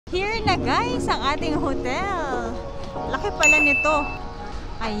na guys ang ating hotel. Laki pala nito.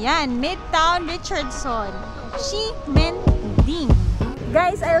 Ayan, Midtown Richardson. Ximending.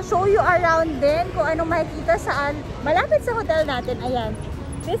 Guys, I'll show you around din kung anong makikita saan. Malapit sa hotel natin. Ayan.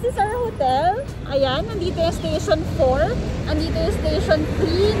 This is our hotel. Ayan, nandito yung station 4. Nandito yung station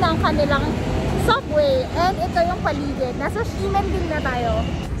 3 ng kanilang subway. And ito yung paligid. Nasa Ximending na tayo.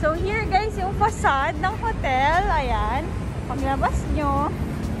 So here guys, yung facade ng hotel. Ayan. Paglabas nyo,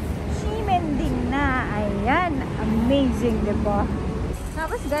 Ximending na. Ayan. Amazing, diba?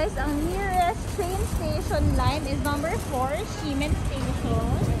 Tapos guys, ang nearest train station line is number 4, Ximen Station.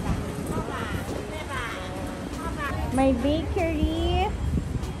 May bakery.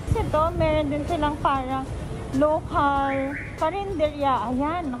 Ito, meron din silang parang local karinderya.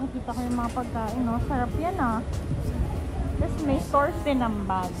 Ayan, nakikita ko yung mga pagkain, no? Sarap yan, ah. Tapos may stores din ng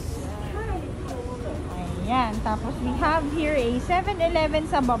bags. Ayan, tapos we have here a 7-Eleven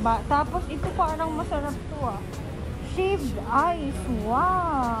sa baba. Tapos ito parang masarap to, ah. Shaved ice.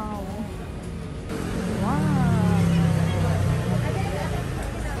 Wow! Wow!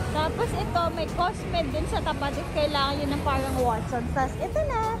 Tapos ito, may Cosmed din sa tapat if kailangan yun ng parang Watson. Tapos ito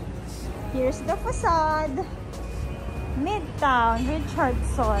na. Here's the facade. Midtown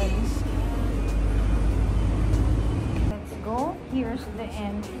Richardson. Let's go. Here's the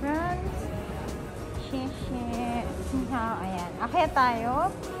entrance. Ayan. Akyat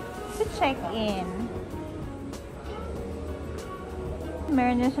tayo to check in.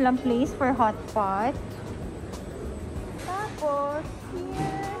 Meron din silang place for hot pot. Tapos,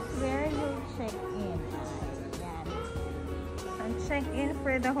 here's where you check in. Ayan. Ang check-in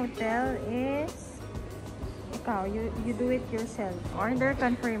for the hotel is ikaw, you do it yourself. Order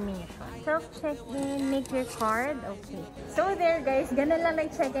confirmation. Self-check-in, make your card. Okay. So there guys, ganun lang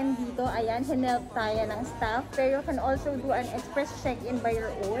check-in dito. Ayan, hinelp tayo ng staff. Pero you can also do an express check-in by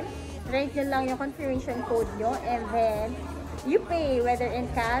your own. Write nyo lang yung confirmation code nyo and then you pay whether in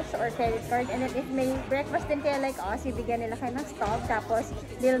cash or credit card. And then if may breakfast din kayo like us, ibigyan nila kayo ng stop. Tapos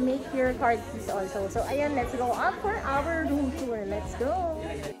they'll make your card fees also. So ayan, let's go up for our room tour. Let's go!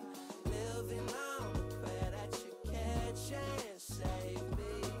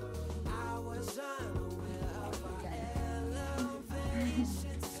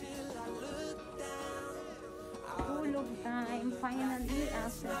 Tulog time finally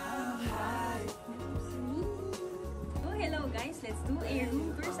after hello guys, let's do a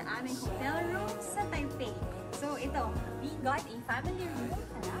room tour sa aming hotel room sa Taipei. So ito, we got a family room.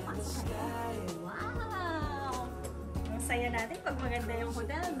 Tara, pasok kayo. Wow! Ang saya natin pag maganda yung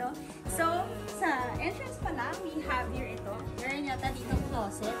hotel, no? So, sa entrance pa lang, we have here ito. Meron yata ditong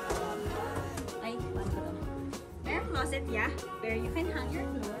closet. Ay, paano ko ito? Meron closet, yeah, where you can hang your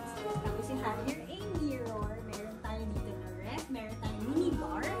clothes. Tapos you have here a mirror. Meron tayo dito na ref. Meron tayong mini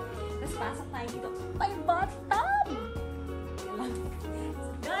bar. Tapos pasok tayo dito. May bathtub!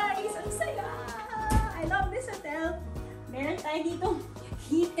 Guys, ang saya! I love this hotel. Meron tayo dito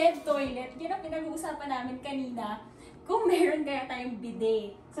heated toilet. Yun ang pinag-uusapan namin kanina. Kung meron kaya tayong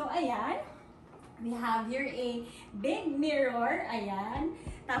bidet. So, ayan. We have here a big mirror. Ayan.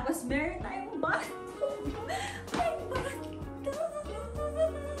 Tapos, meron tayong bathtub. May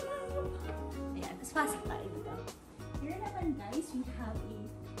bathtub! Ayan. Tapos, pasok tayo dito. Here naman, guys, we have a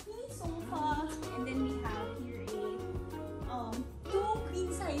mini sofa. And then, we have here a 2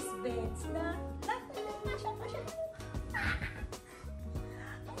 queen-size beds na kasya.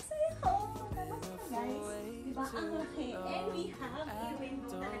 Ang saya ko. Tapos na guys. Diba? Ang laki. And we have a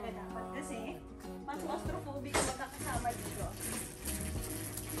window talaga dapat. Kasi mas claustrophobic ang magkakasama dito.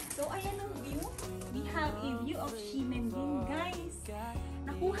 So, ayan ang view. We have a view of Ximending, guys.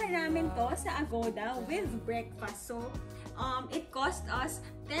 Nakuha namin to sa Agoda with breakfast. So, it cost us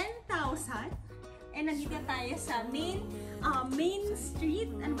 10,000. And nandito tayo sa main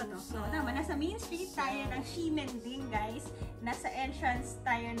street. Ano ba to? So, tama. Nasa main street tayo ng Ximending, guys. Nasa entrance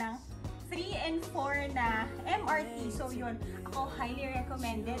tayo ng 3 and 4 na MRT. So, yun. Ako highly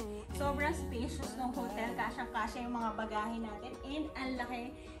recommended. Sobrang spacious ng hotel. Kasyang-kasya yung mga bagahe natin. And ang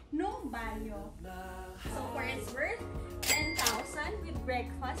laki nung banyo. So, for its worth, 10,000 with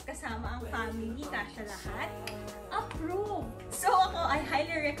breakfast kasama ang family. Kasya lahat. Approved! So, ako, I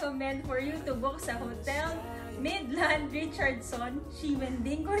highly recommend for you to book sa hotel Midtown Richardson,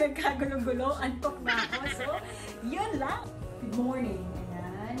 Ximending. Kung nagkagulo-gulo, antok na ako. So, yun lang. Good morning.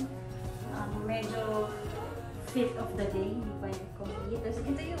 Ayan. Medyo fit of the day. Hindi pa yung complete. Tapos,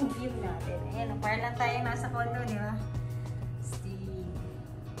 ito yung view natin. Ayan, para lang tayo nasa condo, di ba?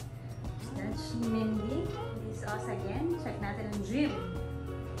 That's Ximending. This is us again. Check natin ang gym.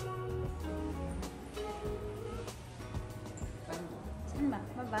 Saan ba?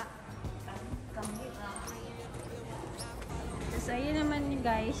 Baba. So, ayun naman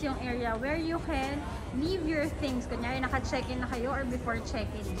guys, yung area where you can leave your things. Kunyari, naka-check-in na kayo or before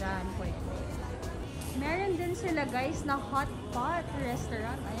check-in dyan, pwede. Meron din sila guys na hot pot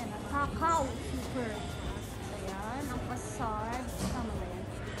restaurant. Ayan, Kakao Super. Ayan, ang facade. Tama ba yan?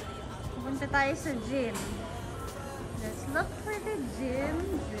 Pupunta tayo sa gym. Let's look for the gym.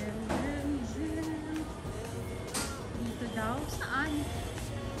 Gym. Dito daw. Saan?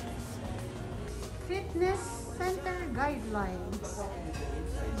 Fitness Center Guidelines.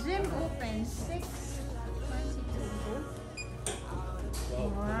 Gym open 6:22.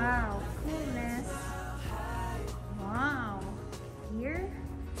 Wow, coolness. Wow. Here,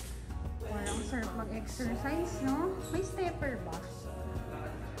 parang sarap mag-exercise, no? May stepper ba?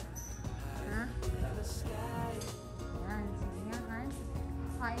 Ha? Ayan, sige nga, Han.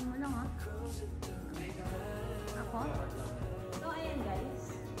 Kain mo lang, ha? Ako? So, ayan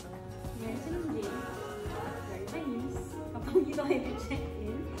guys. Yan sa yung gym. Kapag dito kayo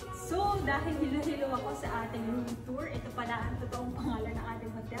check-in. So, dahil hilo-hilo ako sa ating room tour, ito pala ang totoong pangalan ng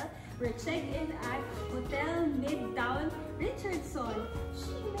ating hotel. We're checked-in at Hotel Midtown Richardson.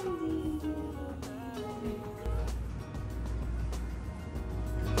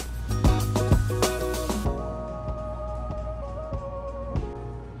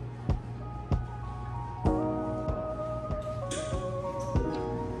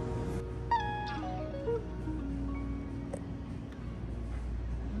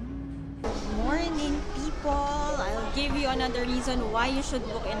 I'll give you another reason why you should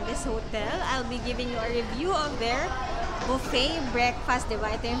book in this hotel. I'll be giving you a review of their buffet breakfast, diba?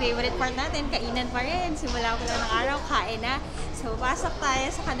 Ito yung favorite part natin, kainan pa rin. Simula ko lang ng araw, kain na. So, pasok tayo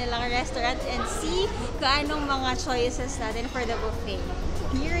sa kanilang restaurant and see kung anong mga choices natin for the buffet.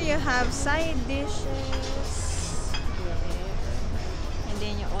 Here you have side dishes. And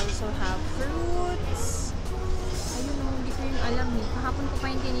then you also have fruits. Ayun naman, hindi ko yung alam eh. Kahapon ko pa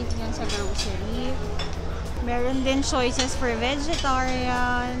yung tinitingnan sa grocery. Meron din choices for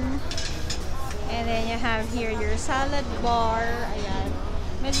vegetarian. And then you have here your salad bar. Ayan.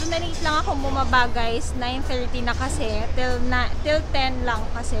 Medyo na-late lang ako bumaba guys. 9:30 na kasi. Till 10 lang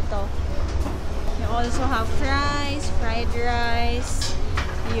kasi to. You also have fries, fried rice,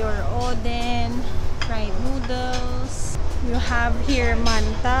 your oden, fried noodles. You have here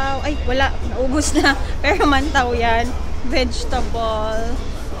mantaw. Ay, wala. Naubos na. Pero mantaw yan. Vegetable.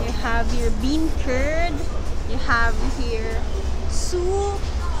 You have your bean curd. You have here soup,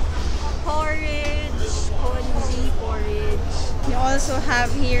 porridge, congee porridge. You also have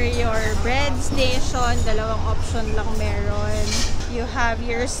here your bread station. Dalawang option lang meron. You have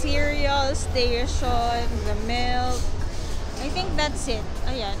your cereal station, the milk. I think that's it.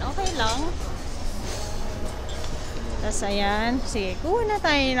 Ayan, okay lang. Tapos ayan. Sige, kuha na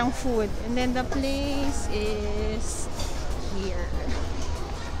tayo ng food. And then the place is here.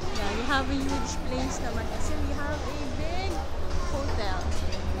 You have a huge place naman kasi we have a big hotel.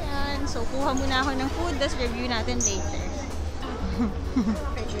 Ayan. So, kuha muna ako ng food, tapos review natin later.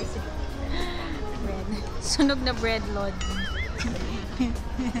 Bread. Sunog na bread, Lord.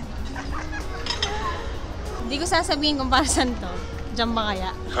 Hindi ko sasabihin kung para saan to. Diyan ba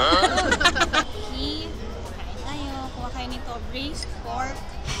kaya? Okay. Kain tayo. Kuha kayo nito. Braised pork.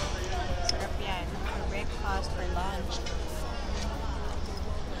 Sarap yan. For breakfast, for lunch.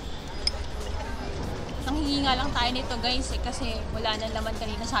 Nanghihinga lang tayo nito guys eh, kasi wala na naman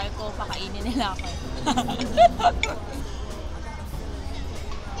kanina, sabi ko pakainin nila ako.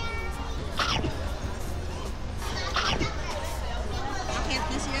 Akit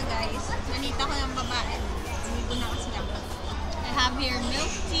na sila guys. Nanita ko ng babae. Hindi na kasi ako. I have here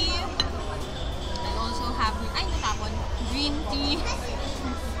milk tea. I also have here, ay natapon, green tea.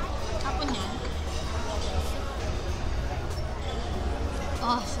 Tapon yan.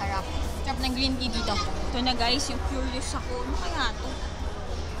 Oh, sarap. Sarap ng green tea dito. Ito na guys, yung curious ako. Ano kaya ito?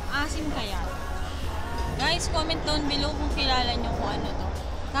 Asim kaya? Guys, comment down below kung kilala nyo kung ano to.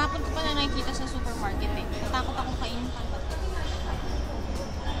 Kahapon ko pa na nakikita sa supermarket eh. Natakot akong kainin pa.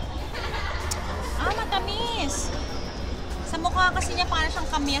 Ah, matamis! Sa mukha kasi niya parang siyang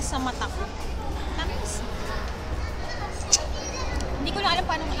kamyas sa mata ko. Tamis. Hindi ko na alam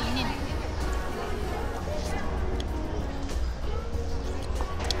paano kainin.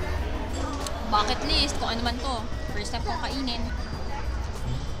 Bucket list, kung ano man to. First step kong kainin.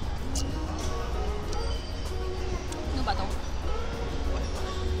 Ano ba to?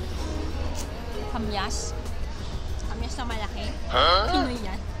 Kamyas. Kamyas na malaki. Pinoy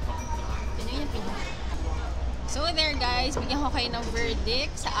yan. Pinoy na Pinoy. So there guys, bigyan ko kayo ng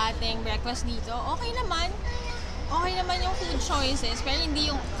verdict sa ating breakfast dito. Okay naman. Okay naman yung food choices. Pero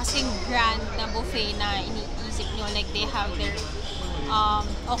hindi yung kasing grand na buffet na iniisip nyo. Like they have their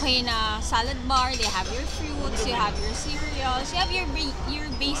okay na salad bar, they have your fruits, you have your cereals, you have your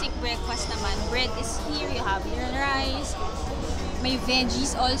basic breakfast naman. Bread is here, you have your rice, may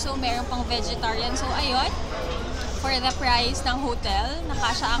veggies also, meron pang vegetarian. So ayun, for the price ng hotel,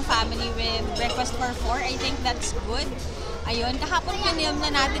 nakasya ang family with breakfast for 4. I think that's good. Ayun, kahapon pinilm na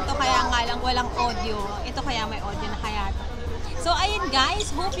natin to, kaya nga lang walang audio. Ito kaya may audio na kaya to. So ayun guys,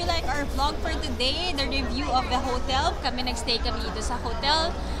 hope you like our vlog for today, the review of the hotel. Kami nagstay kami dito sa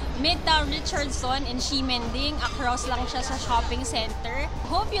hotel Midtown Richardson in Ximending. Across lang siya sa shopping center.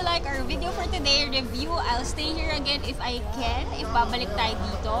 Hope you like our video for today review. I'll stay here again if I can, if babalik tayo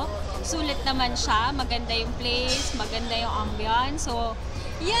dito. Sulit naman siya, maganda yung place, maganda yung ambiance. So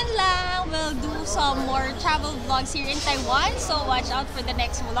yan lang, we'll do some more travel vlogs here in Taiwan. So watch out for the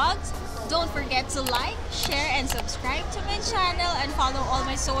next vlogs. Don't forget to like, share, and subscribe to my channel and follow all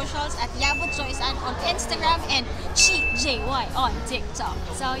my socials at Yabut Joyce on Instagram and CJY on TikTok.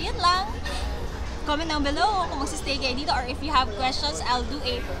 So, yun lang. Comment down below kung magsistay kayo dito, or if you have questions, I'll do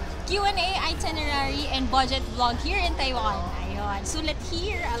a Q&A itinerary and budget vlog here in Taiwan. Ayun, sulit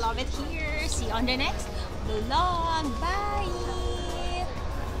here. I love it here. See you on the next vlog. Bye!